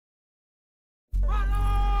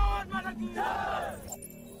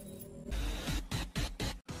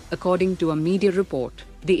According to a media report,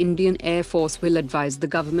 the Indian Air Force will advise the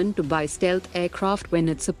government to buy stealth aircraft when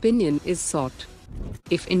its opinion is sought.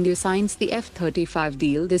 If India signs the F-35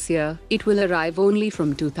 deal this year, it will arrive only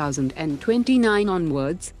from 2029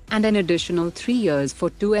 onwards, and an additional 3 years for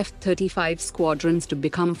 2 F-35 squadrons to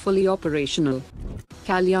become fully operational.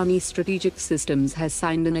 Kalyani Strategic Systems has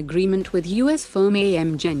signed an agreement with US firm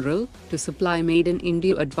AM General to supply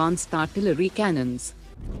made-in-India advanced artillery cannons.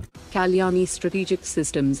 Kalyani Strategic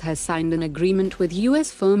Systems has signed an agreement with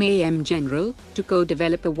US firm AM General to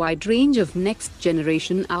co-develop a wide range of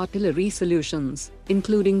next-generation artillery solutions,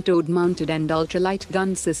 including towed-mounted and ultralight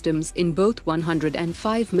gun systems in both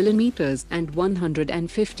 105mm and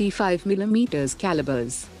 155mm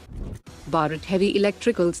calibers. Bharat Heavy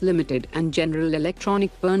Electricals Limited and General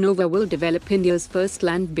Electronic Vernova will develop India's first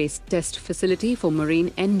land-based test facility for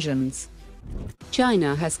marine engines.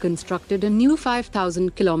 China has constructed a new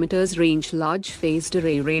 5,000 km range large phased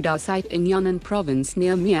array radar site in Yunnan Province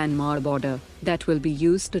near Myanmar border that will be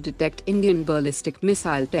used to detect Indian ballistic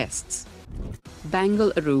missile tests.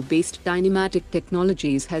 Bengaluru-based Dynamatic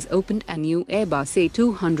Technologies has opened a new Airbus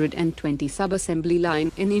A220 sub-assembly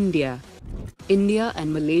line in India. India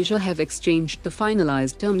and Malaysia have exchanged the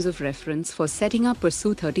finalized terms of reference for setting up a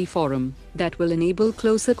Su-30 forum that will enable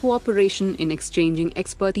closer cooperation in exchanging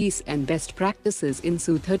expertise and best practices in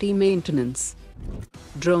Su-30 maintenance.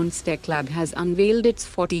 Drones Tech Lab has unveiled its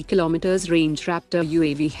 40 km range Raptor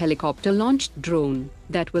UAV helicopter-launched drone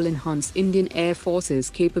that will enhance Indian Air Force's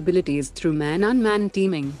capabilities through man-on-man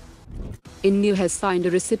teaming. India has signed a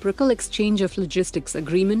reciprocal exchange of logistics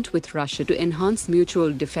agreement with Russia to enhance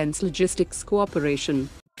mutual defense logistics cooperation.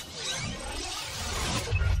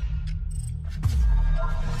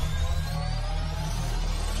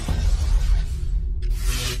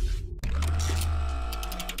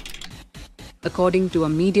 According to a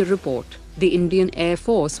media report, the Indian Air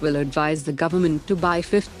Force will advise the government to buy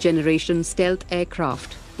fifth-generation stealth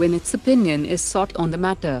aircraft when its opinion is sought on the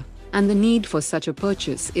matter, and the need for such a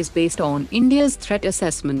purchase is based on India's threat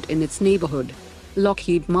assessment in its neighborhood.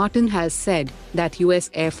 Lockheed Martin has said that US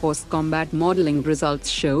Air Force combat modeling results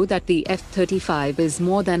show that the F-35 is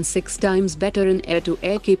more than 6 times better in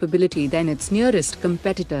air-to-air capability than its nearest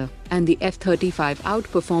competitor, and the F-35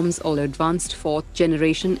 outperforms all advanced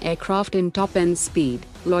fourth-generation aircraft in top-end speed,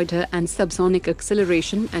 loiter and subsonic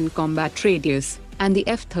acceleration and combat radius. And the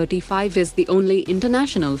F-35 is the only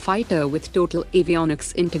international fighter with total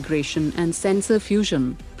avionics integration and sensor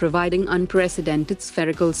fusion, providing unprecedented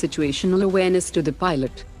spherical situational awareness to the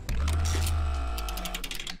pilot.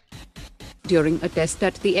 During a test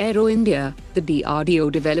at the Aero India, the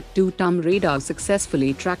DRDO developed 2-ton radar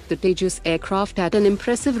successfully tracked the Tejas aircraft at an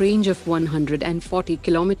impressive range of 140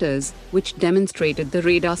 kilometers, which demonstrated the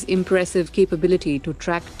radar's impressive capability to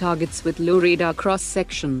track targets with low radar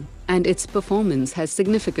cross-section. And its performance has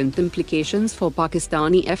significant implications for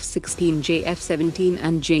Pakistani F-16J, F-17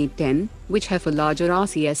 and J-10, which have a larger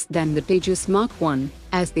RCS than the Tejas Mark I,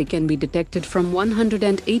 as they can be detected from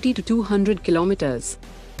 180 to 200 kilometers.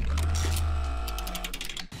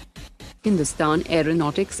 Hindustan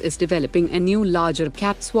Aeronautics is developing a new larger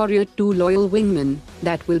CATS Warrior-2 loyal wingman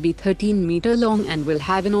that will be 13 meters long and will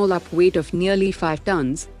have an all-up weight of nearly 5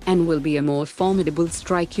 tons, and will be a more formidable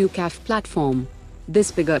strike UCAF platform.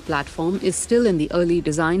 This bigger platform is still in the early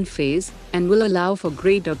design phase and will allow for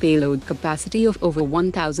greater payload capacity of over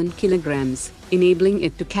 1,000 kilograms, enabling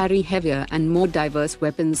it to carry heavier and more diverse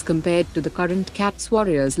weapons compared to the current CATS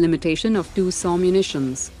Warrior's limitation of 2 SAW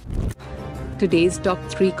munitions. Today's top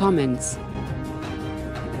 3 comments.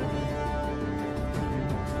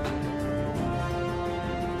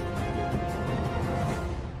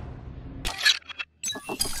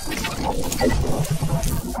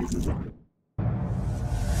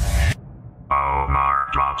 Omar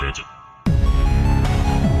dropped it.